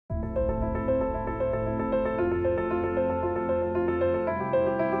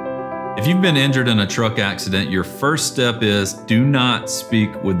If you've been injured in a truck accident, your first step is do not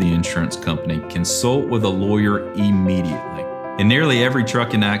speak with the insurance company. Consult with a lawyer immediately. In nearly every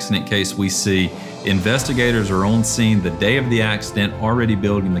trucking accident case we see, investigators are on scene the day of the accident already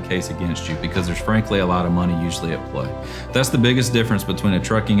building the case against you because there's frankly a lot of money usually at play. That's the biggest difference between a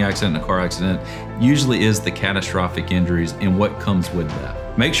trucking accident and a car accident, usually is the catastrophic injuries and what comes with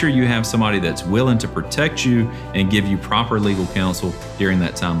that. Make sure you have somebody that's willing to protect you and give you proper legal counsel during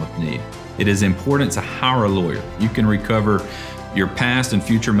that time of need. It is important to hire a lawyer. You can recover your past and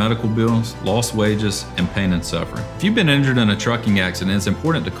future medical bills, lost wages, and pain and suffering. If you've been injured in a trucking accident, it's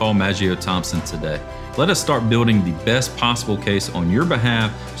important to call Maggio Thompson today. Let us start building the best possible case on your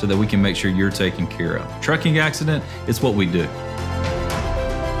behalf so that we can make sure you're taken care of. Trucking accident, it's what we do.